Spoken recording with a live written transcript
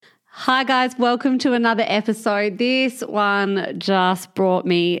Hi guys, welcome to another episode. This one just brought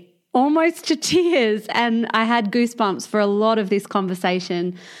me almost to tears and I had goosebumps for a lot of this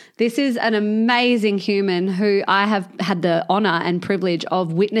conversation. This is an amazing human who I have had the honor and privilege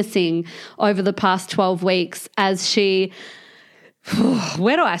of witnessing over the past 12 weeks as she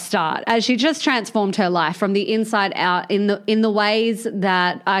where do I start? As she just transformed her life from the inside out in the ways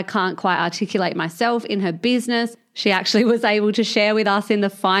that I can't quite articulate myself in her business. She actually was able to share with us in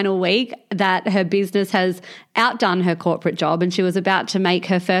the final week that her business has outdone her corporate job and she was about to make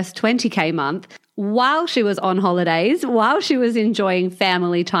her first 20K month while she was on holidays, while she was enjoying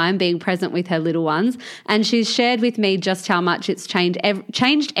family time, being present with her little ones. And she's shared with me just how much it's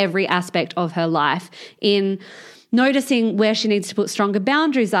changed every aspect of her life in noticing where she needs to put stronger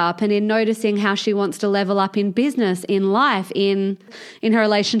boundaries up and in noticing how she wants to level up in business, in life, in her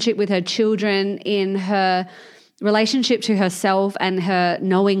relationship with her children, in her relationship to herself and her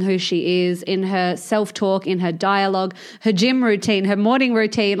knowing who she is, in her self-talk, in her dialogue, her gym routine, her morning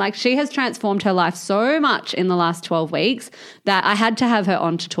routine. Like, she has transformed her life so much in the last 12 weeks that I had to have her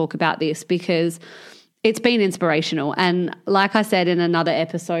on to talk about this because it's been inspirational. And like I said in another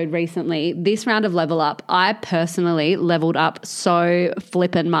episode recently, this round of Level Up, I personally leveled up so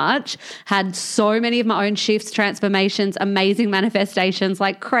flippin' much, had so many of my own shifts, transformations, amazing manifestations,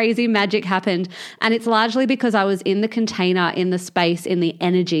 like crazy magic happened. And it's largely because I was in the container, in the space, in the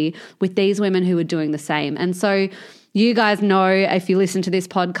energy with these women who were doing the same. And so you guys know, if you listen to this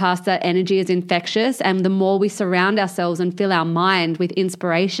podcast, that energy is infectious, and the more we surround ourselves and fill our mind with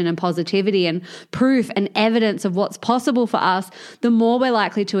inspiration and positivity and proof and evidence of what's possible for us, the more we're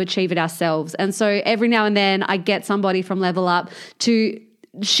likely to achieve it ourselves. And so every now and then I get somebody from Level Up to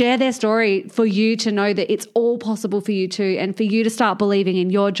share their story for you to know that it's all possible for you too, and for you to start believing in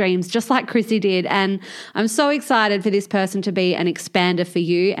your dreams just like Chrissy did. And I'm so excited for this person to be an expander for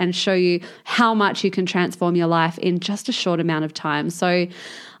you and show you how much you can transform your life in just a short amount of time. So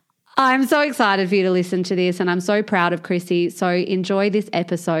I'm so excited for you to listen to this, and I'm so proud of Chrissy. So enjoy this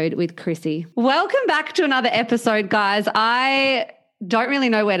episode with Chrissy. Welcome back to another episode, guys. I don't really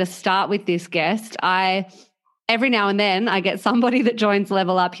know where to start with this guest. Every now and then I get somebody that joins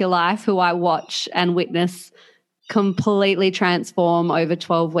Level Up Your Life who I watch and witness completely transform over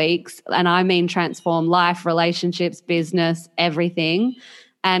 12 weeks. And I mean transform life, relationships, business, everything.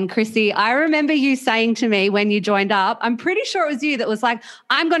 And Chrissy, I remember you saying to me when you joined up, I'm pretty sure it was you that was like,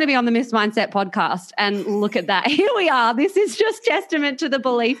 I'm going to be on the Miss Mindset podcast. And look at that. Here we are. This is just testament to the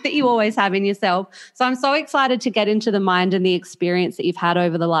belief that you always have in yourself. So I'm so excited to get into the mind and the experience that you've had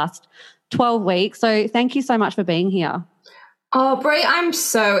over the last 12 weeks. So thank you so much for being here. Oh, Bray, I'm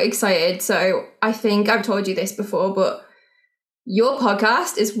so excited. So I think I've told you this before, but your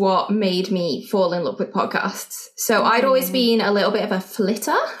podcast is what made me fall in love with podcasts. So I'd always been a little bit of a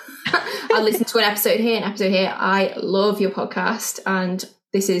flitter. I listened to an episode here, an episode here. I love your podcast, and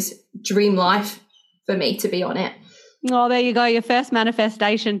this is dream life for me to be on it. Oh, there you go. Your first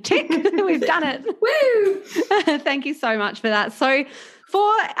manifestation. Tick. We've done it. Woo! Thank you so much for that. So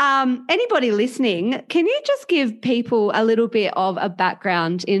for anybody listening, can you just give people a little bit of a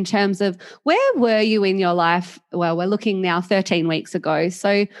background in terms of where were you in your life? Well, we're looking now 13 weeks ago.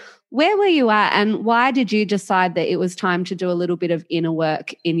 So where were you at, and why did you decide that it was time to do a little bit of inner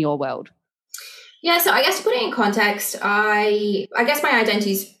work in your world? Yeah, so I guess to put it in context, I guess my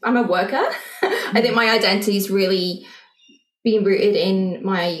identity is, I'm a worker. I think my identity is really being rooted in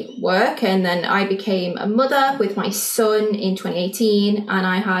my work. And then I became a mother with my son in 2018. And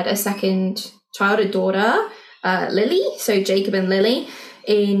I had a second child, a daughter, Lily. So Jacob and Lily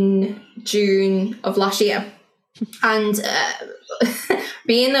in June of last year. And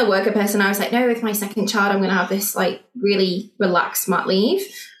being the worker person, I was like, no, with my second child, I'm going to have this like really relaxed mat leave.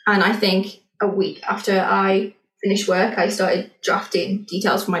 And I think a week after I finished work, I started drafting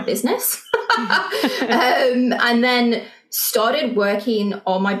details for my business. And then started working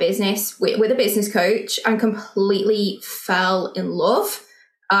on my business with a business coach, and completely fell in love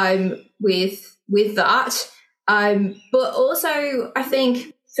with that. But also, I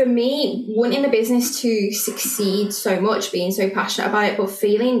think for me, wanting the business to succeed so much, being so passionate about it, but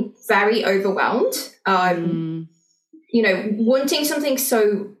feeling very overwhelmed, you know, wanting something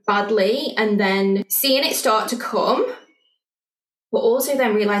so badly and then seeing it start to come, but also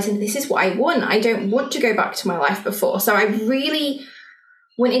then realizing this is what I want. I don't want to go back to my life before. So I really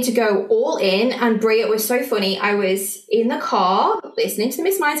wanted to go all in. And Bria, it was so funny. I was in the car listening to the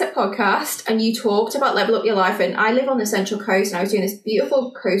Miss Mindset podcast, and you talked about level up your life. And I live on the Central Coast, and I was doing this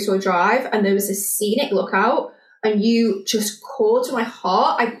beautiful coastal drive, and there was a scenic lookout, and you just called to my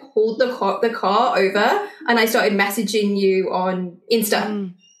heart. I pulled the car over, and I started messaging you on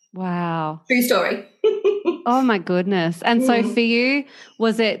Insta. Wow. True story. Oh my goodness. And so for you,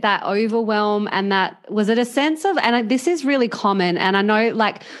 was it that overwhelm and was it a sense of, and this is really common, and I know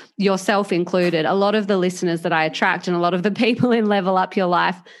like yourself included, a lot of the listeners that I attract and a lot of the people in Level Up Your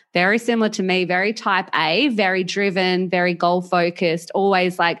Life, very similar to me, very type A, very driven, very goal focused,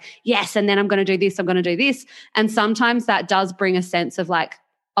 always like, yes, and then I'm going to do this, I'm going to do this. And sometimes that does bring a sense of like,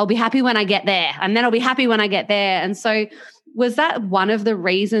 I'll be happy when I get there, and then I'll be happy when I get there. And so was that one of the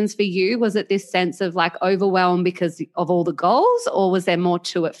reasons for you? Was it this sense of like overwhelm because of all the goals, or was there more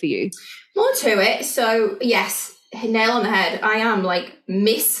to it for you? More to it. So yes, nail on the head. I am like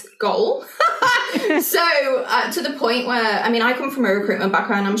Miss Goal. So to the point where, I mean, I come from a recruitment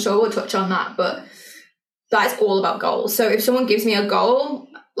background. I'm sure we'll touch on that, but that's all about goals. So if someone gives me a goal,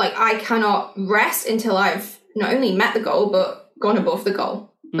 like I cannot rest until I've not only met the goal, but gone above the goal.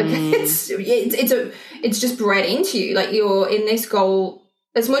 Like it's just bred into you. Like you're in this goal,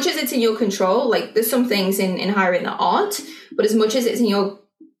 as much as it's in your control, like there's some things in hiring that aren't, but as much as it's in your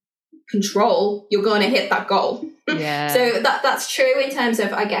control, you're going to hit that goal. Yeah. So that's true in terms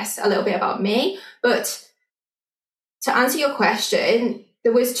of, I guess, a little bit about me. But to answer your question,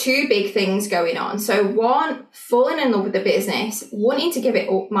 there was two big things going on. So one, falling in love with the business, wanting to give it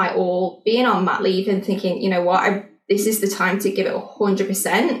my all, being on mat leave and thinking, you know what, this is the time to give it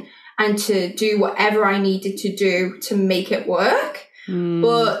 100% and to do whatever I needed to do to make it work.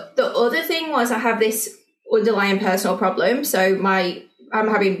 But the other thing was I have this underlying personal problem. So I'm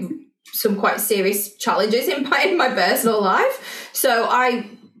having some quite serious challenges in my personal life. So I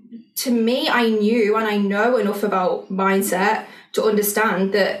knew and I know enough about mindset to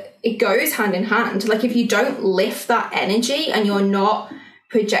understand that it goes hand in hand. Like if you don't lift that energy and you're not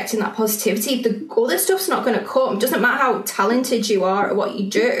projecting that positivity, the other stuff's not going to come. It doesn't matter how talented you are at what you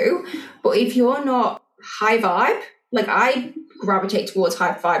do, but if you're not high vibe, like I gravitate towards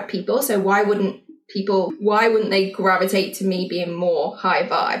high vibe people, so why wouldn't they gravitate to me being more high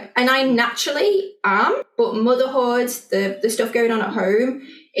vibe? And I naturally am, but motherhood, the stuff going on at home,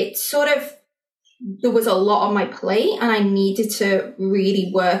 it's sort of, there was a lot on my plate and I needed to really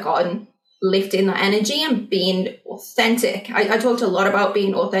work on lifting that energy and being authentic. I talked a lot about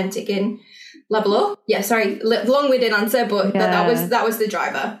being authentic in Level Up. Yeah, sorry, long-winded answer, but that was the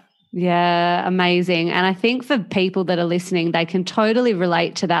driver. Yeah, amazing. And I think for people that are listening, they can totally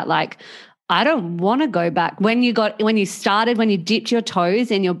relate to that. Like, I don't want to go back. When you dipped your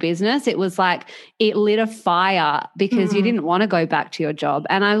toes in your business, it was like it lit a fire because you didn't want to go back to your job.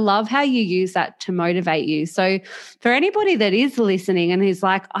 And I love how you use that to motivate you. So for anybody that is listening and is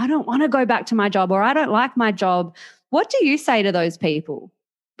like, I don't want to go back to my job or I don't like my job, what do you say to those people?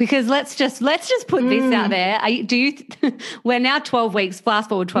 Because let's just put this out there. We're now 12 weeks, fast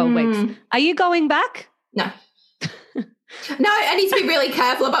forward 12 weeks. Are you going back? No. No, I need to be really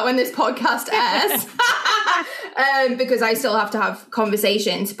careful about when this podcast airs because I still have to have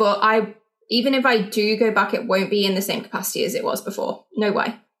conversations. But even if I do go back, it won't be in the same capacity as it was before. No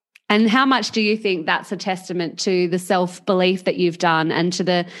way. And how much do you think that's a testament to the self-belief that you've done and to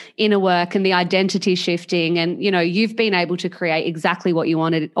the inner work and the identity shifting? And, you know, you've been able to create exactly what you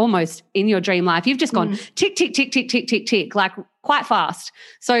wanted almost in your dream life. You've just gone tick, tick, tick, tick, tick, tick, tick, like quite fast.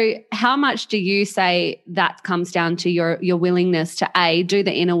 So how much do you say that comes down to your willingness to A, do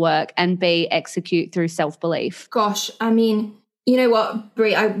the inner work and B, execute through self-belief? Gosh, I mean, you know what,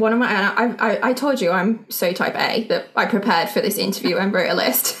 Brie, I told you I'm so type A that I prepared for this interview and wrote a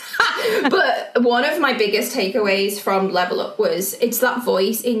list. But one of my biggest takeaways from Level Up was it's that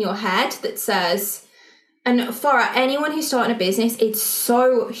voice in your head that says, and for anyone who's starting a business, it's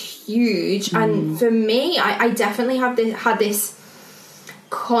so huge. And for me, I definitely had this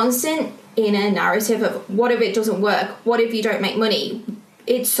constant inner narrative of what if it doesn't work? What if you don't make money?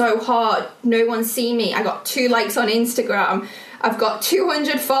 It's so hard. No one's seen me. I got 2 likes on Instagram. I've got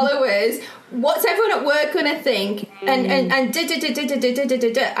 200 followers. What's everyone at work going to think? And you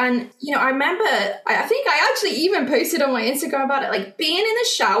know, I remember, I think I actually even posted on my Instagram about it, like being in the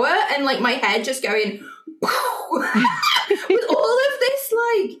shower and like my head just going, with all of this,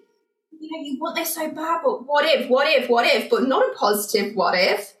 like, you know, you want this so bad, but what if, but not a positive what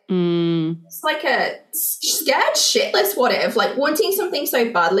if. It's like a scared shitless what if, like wanting something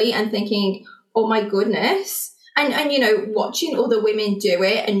so badly and thinking, oh my goodness. And you know, watching other women do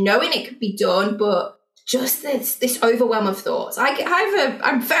it and knowing it could be done, but just this overwhelm of thoughts.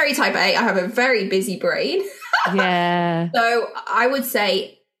 I'm very type A. I have a very busy brain. Yeah. So I would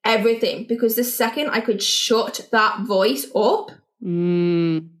say everything, because the second I could shut that voice up,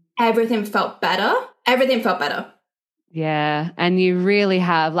 everything felt better. Yeah. And you really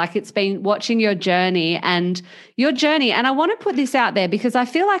have, like, it's been watching your journey. And I want to put this out there because I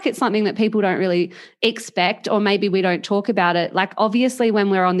feel like it's something that people don't really expect, or maybe we don't talk about it. Like, obviously, when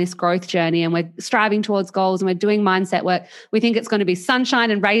we're on this growth journey and we're striving towards goals and we're doing mindset work, we think it's going to be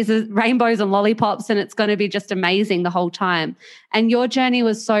sunshine and rainbows and lollipops, and it's going to be just amazing the whole time. And your journey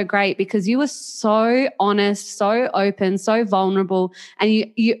was so great because you were so honest, so open, so vulnerable. And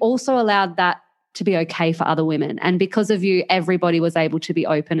you also allowed that to be okay for other women. And because of you, everybody was able to be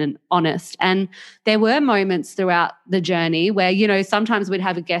open and honest. And there were moments throughout the journey where, you know, sometimes we'd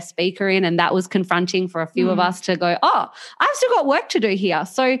have a guest speaker in, and that was confronting for a few of us to go, oh, I've still got work to do here.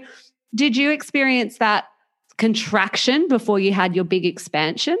 So did you experience that contraction before you had your big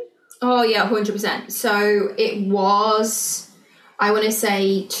expansion? Oh, yeah, 100%. So it was, I want to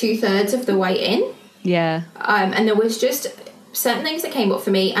say, 2/3 of the way in. Yeah. And there was just certain things that came up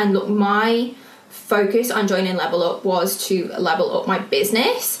for me. And look, my focus on joining Level Up was to level up my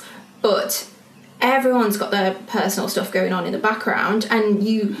business, but everyone's got their personal stuff going on in the background, and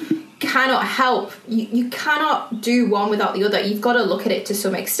you cannot help, you cannot do one without the other. You've got to look at it to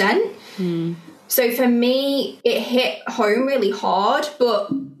some extent. So for me, it hit home really hard, but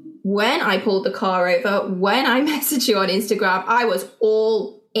when I pulled the car over, when I messaged you on Instagram, I was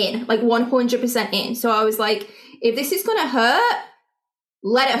all in, like 100% in. So I was like, if this is going to hurt,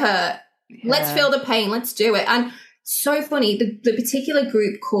 let it hurt. Yeah. Let's feel the pain. Let's do it. And so funny, the particular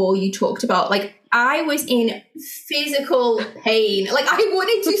group call you talked about, like, I was in physical pain. Like, I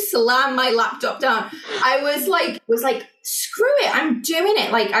wanted to slam my laptop down. I was like, screw it. I'm doing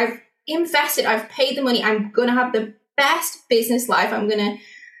it. Like, I've invested. I've paid the money. I'm going to have the best business life. I'm going to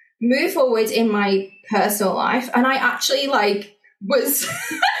move forward in my personal life. And I actually, like, was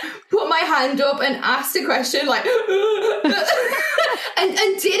put my hand up and asked a question, like, and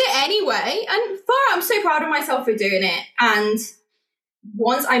did it anyway. And I'm so proud of myself for doing it. And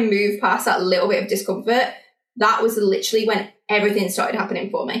once I moved past that little bit of discomfort, that was literally when everything started happening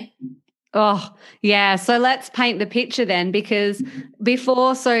for me. Oh, yeah. So let's paint the picture then, because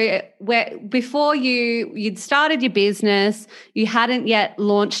before you'd started your business, you hadn't yet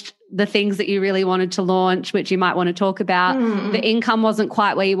launched the things that you really wanted to launch, which you might want to talk about. The income wasn't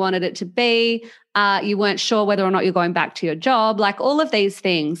quite where you wanted it to be. You weren't sure whether or not you're going back to your job, like all of these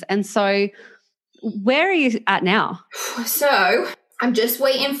things. And so where are you at now? So I'm just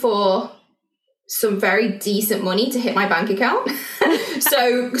waiting for some very decent money to hit my bank account.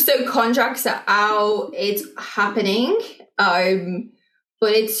 so contracts are out, it's happening.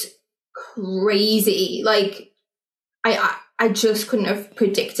 But it's crazy. Like, I just couldn't have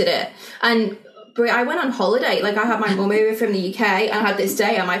predicted it. And I went on holiday. Like, I had my mum over from the UK, and I had this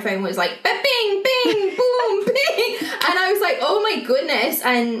day, and my phone was like, bing, bing, boom, bing. And I was like, oh my goodness.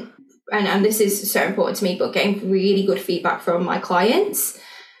 And this is so important to me, but getting really good feedback from my clients.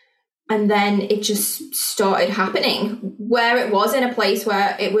 And then it just started happening, where it was in a place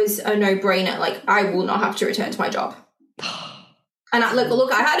where it was a no-brainer. Like, I will not have to return to my job. And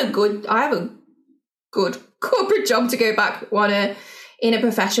look, I have a good corporate job to go back in a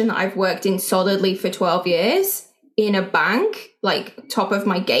profession that I've worked in solidly for 12 years, in a bank, like top of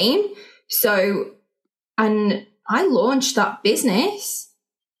my game. So, and I launched that business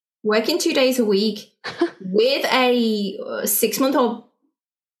working 2 days a week with a 6-month-old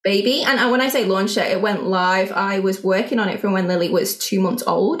baby. And when I say launched it went live. I was working on it from when Lily was 2 months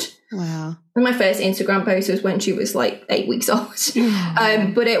old. Wow. And my first Instagram post was when she was like 8 weeks old.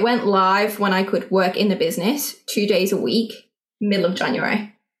 But it went live when I could work in the business 2 days a week, middle of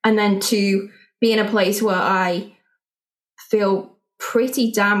January. And then to be in a place where I feel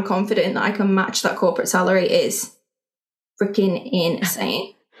pretty damn confident that I can match that corporate salary is freaking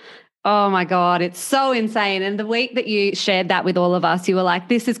insane. Oh my God, it's so insane. And the week that you shared that with all of us, you were like,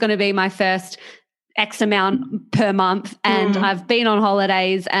 this is going to be my first X amount per month. And I've been on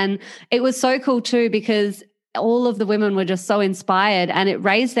holidays. And it was so cool too, because all of the women were just so inspired, and it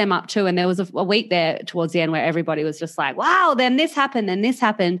raised them up too. And there was a week there towards the end where everybody was just like, wow, then this happened, then this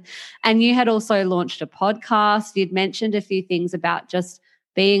happened. And you had also launched a podcast. You'd mentioned a few things about just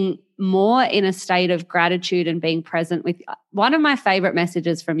being more in a state of gratitude and being present with. One of my favorite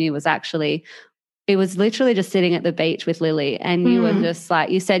messages from you was actually, it was literally just sitting at the beach with Lily, and you were just like,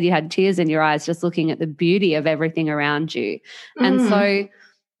 you said you had tears in your eyes just looking at the beauty of everything around you. And so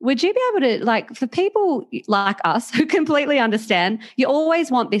would you be able to, like, for people like us who completely understand, you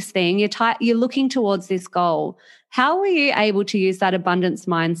always want this thing, you're looking towards this goal. How were you able to use that abundance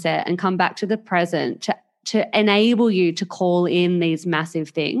mindset and come back to the present to enable you to call in these massive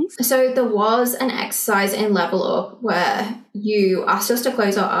things? So there was an exercise in Level Up where you asked us to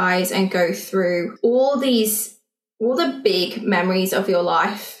close our eyes and go through all these all the big memories of your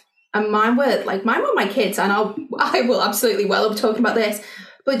life. And mine were my kids, and I will absolutely well up talking about this.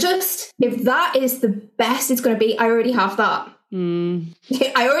 But just, if that is the best it's going to be, I already have that.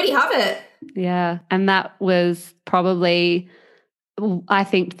 I already have it. Yeah. And that was probably, I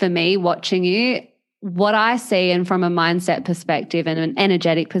think for me, watching you, what I see, and from a mindset perspective and an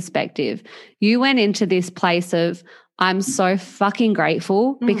energetic perspective, you went into this place of, I'm so fucking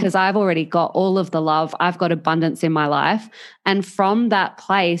grateful because I've already got all of the love. I've got abundance in my life. And from that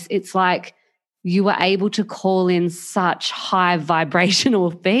place, it's like you were able to call in such high vibrational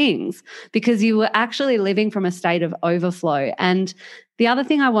things because you were actually living from a state of overflow. And the other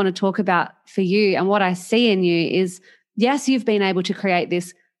thing I want to talk about for you and what I see in you is, yes, you've been able to create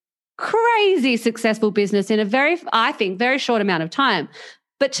this crazy successful business in a very short amount of time.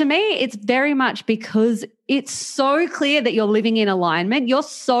 But to me, it's very much because it's so clear that you're living in alignment. You're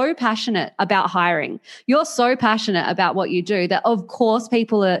so passionate about hiring. You're so passionate about what you do that, of course,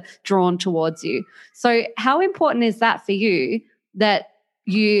 people are drawn towards you. So how important is that for you, that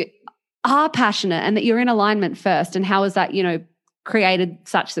you are passionate and that you're in alignment first? And how has that, created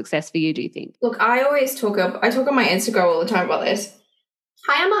such success for you, do you think? Look, I talk on my Instagram all the time about this.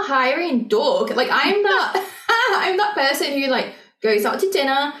 I am a hiring dog. Like, I'm that person who goes out to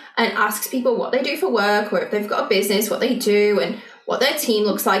dinner and asks people what they do for work, or if they've got a business, what they do and what their team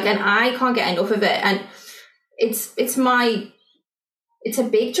looks like. And I can't get enough of it. And it's a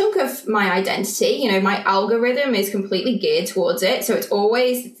big chunk of my identity. My algorithm is completely geared towards it. So it's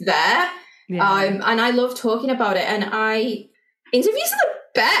always there. Yeah. And I love talking about it. And interviews are the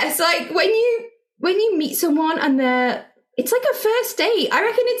best. Like when you meet someone and it's like a first date. I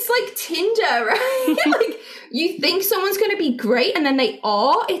reckon it's like Tinder, right? Like you think someone's going to be great and then they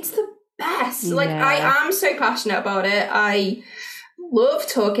are. It's the best. Yeah. Like I am so passionate about it. I love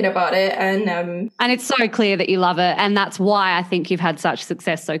talking about it. And it's so clear that you love it. And that's why I think you've had such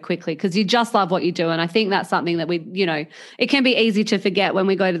success so quickly, because you just love what you do. And I think that's something that it can be easy to forget when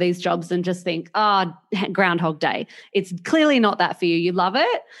we go to these jobs and just think, Groundhog Day. It's clearly not that for you. You love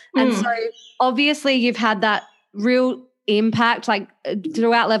it. And so obviously you've had that real impact, like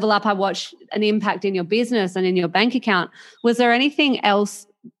throughout Level Up. I watched an impact in your business and in your bank account. Was there anything else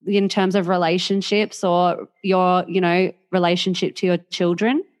in terms of relationships or your, relationship to your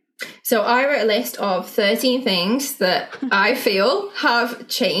children? So I wrote a list of 13 things that I feel have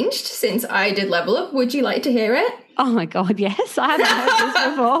changed since I did Level Up. Would you like to hear it? Oh my God, yes. I haven't heard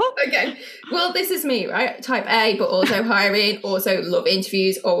this before. Okay. Well, this is me, right? Type A, but also hiring, also love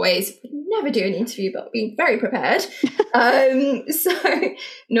interviews, always never do an interview, but being very prepared. So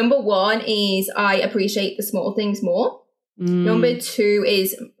number 1 is I appreciate the small things more. Number 2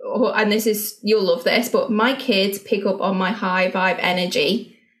 is, and this is, you'll love this, but my kids pick up on my high vibe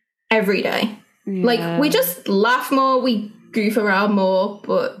energy every day. Yeah. Like we just laugh more, we goof around more,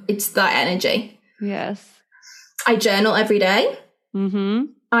 but it's that energy. Yes. I journal every day.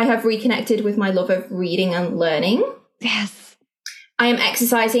 Mm-hmm. I have reconnected with my love of reading and learning. Yes. I am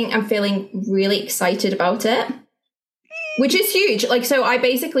exercising and feeling really excited about it, which is huge. Like, so I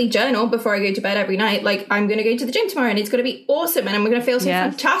basically journal before I go to bed every night. Like, I'm going to go to the gym tomorrow and it's going to be awesome and I'm going to feel so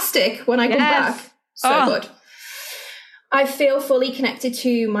fantastic when I come back. So good. I feel fully connected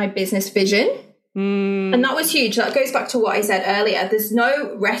to my business vision. And that was huge. That goes back to what I said earlier. There's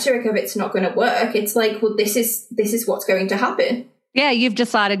no rhetoric of it's not going to work. It's like, well, this is what's going to happen. Yeah, you've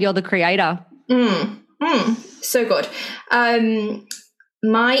decided you're the creator. So good.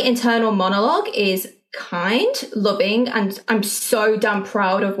 My internal monologue is kind, loving, and I'm so damn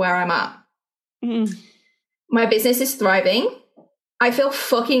proud of where I'm at. My business is thriving. I feel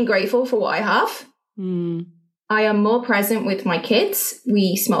fucking grateful for what I have. I am more present with my kids.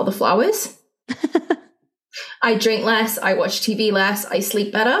 We smell the flowers. I drink less. I watch TV less. I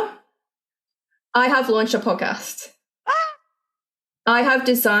sleep better. I have launched a podcast. I have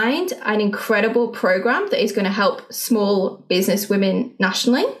designed an incredible program that is going to help small business women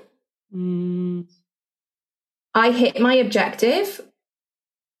nationally. I hit my objective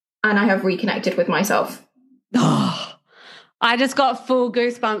and I have reconnected with myself. I just got full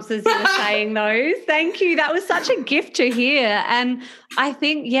goosebumps as you were saying those. Thank you. That was such a gift to hear. And I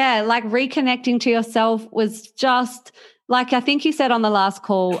think, like reconnecting to yourself was just like, I think you said on the last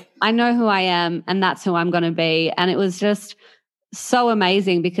call, I know who I am and that's who I'm going to be. And it was just so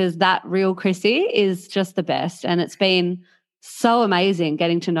amazing because that real Chrissy is just the best. And it's been so amazing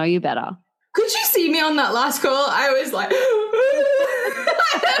getting to know you better. Could you see me on that last call? I was like,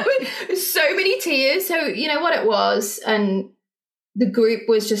 so many tears. So you know what it was, and the group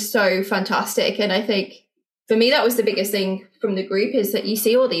was just so fantastic. And I think for me, that was the biggest thing from the group is that you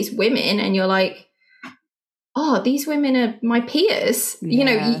see all these women and you're like, oh, these women are my peers. Yeah. You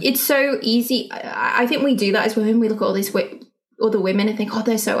know, it's so easy. I think we do that as women. We look at all these other women and think, oh,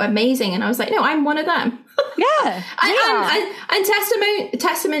 they're so amazing. And I was like, no, I'm one of them. Yeah. And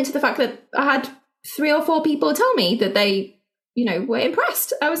testament to the fact that I had 3 or 4 people tell me that they, you know, were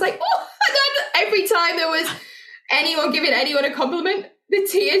impressed. I was like, oh, and then every time there was anyone giving anyone a compliment, the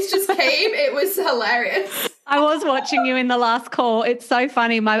tears just came. It was hilarious. I was watching you in the last call. It's so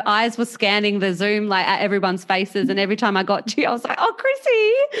funny. My eyes were scanning the Zoom like at everyone's faces, and every time I got to you, I was like, oh,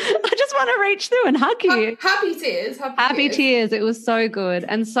 Chrissy, I just want to reach through and hug you. Happy tears. Happy tears. It was so good.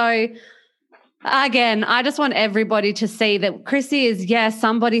 And so, again, I just want everybody to see that Chrissy is, yes,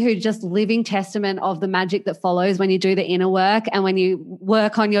 somebody who's just living testament of the magic that follows when you do the inner work and when you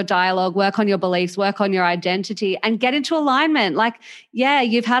work on your dialogue, work on your beliefs, work on your identity and get into alignment. Like, yeah,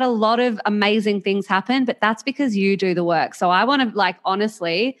 you've had a lot of amazing things happen, but that's because you do the work. So I want to, like,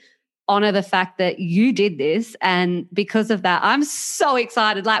 honestly honor the fact that you did this. And because of that, I'm so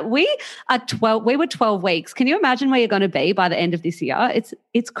excited. Like, we were 12 weeks. Can you imagine where you're going to be by the end of this year?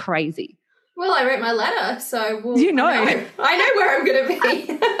 It's crazy. Well, I wrote my letter, so you know. I know where I'm going to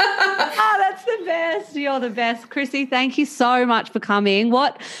be. Oh, that's the best. You're the best. Chrissy, thank you so much for coming.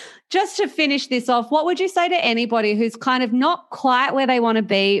 Just to finish this off, what would you say to anybody who's kind of not quite where they want to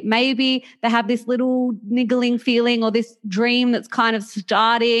be? Maybe they have this little niggling feeling or this dream that's kind of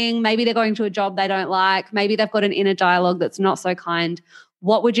starting. Maybe they're going to a job they don't like. Maybe they've got an inner dialogue that's not so kind.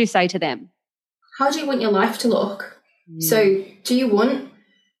 What would you say to them? How do you want your life to look? So do you want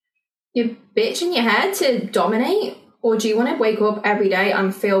your bitch in your head to dominate, or do you want to wake up every day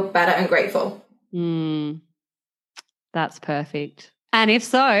and feel better and grateful? That's perfect. And if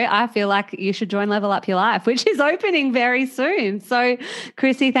so, I feel like you should join Level Up Your Life, which is opening very soon. So,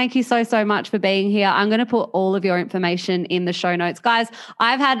 Chrissy, thank you so, so much for being here. I'm going to put all of your information in the show notes. Guys,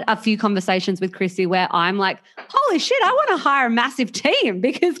 I've had a few conversations with Chrissy where I'm like, holy shit, I want to hire a massive team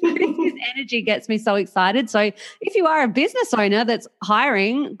because Chrissy's energy gets me so excited. So if you are a business owner that's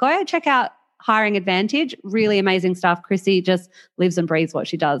hiring, go check out Hiring Advantage. Really amazing stuff. Chrissy just lives and breathes what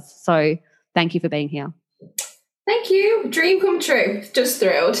she does. So thank you for being here. Thank you. Dream come true. Just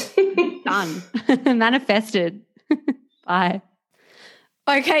thrilled. Done. Manifested. Bye.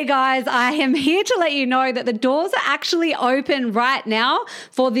 Okay, guys, I am here to let you know that the doors are actually open right now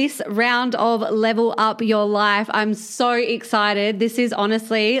for this round of Level Up Your Life. I'm so excited. This is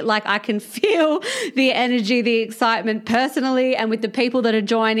honestly, like, I can feel the energy, the excitement personally, and with the people that are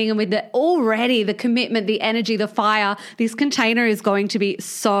joining and with already the commitment, the energy, the fire. This container is going to be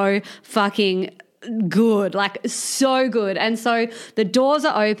so fucking good, like so good. And so the doors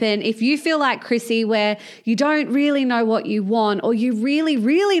are open. If you feel like Chrissy, where you don't really know what you want, or you really,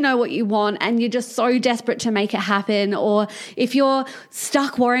 really know what you want and you're just so desperate to make it happen, or if you're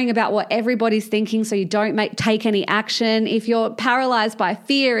stuck worrying about what everybody's thinking so you don't take any action, if you're paralyzed by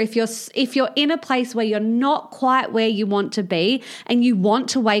fear, if you're in a place where you're not quite where you want to be and you want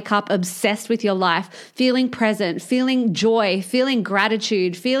to wake up obsessed with your life, feeling present, feeling joy, feeling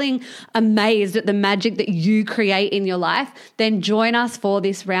gratitude, feeling amazed at the magic that you create in your life, then join us for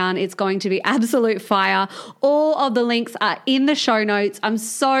this round. It's going to be absolute fire. All of the links are in the show notes. I'm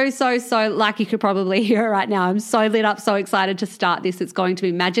so, like you could probably hear it right now, I'm so lit up, so excited to start this. It's going to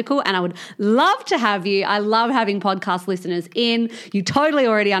be magical and I would love to have you. I love having podcast listeners in. You totally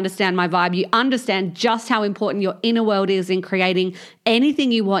already understand my vibe. You understand just how important your inner world is in creating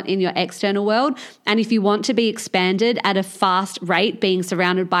anything you want in your external world. And if you want to be expanded at a fast rate, being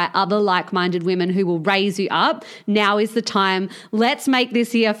surrounded by other like-minded women who will raise you up, now is the time. Let's make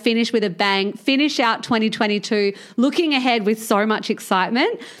this year finish with a bang, finish out 2022, looking ahead with so much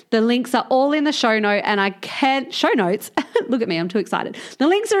excitement. The links are all in the show note and show notes. Look at me, I'm too excited. The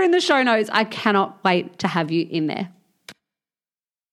links are in the show notes. I cannot wait to have you in there.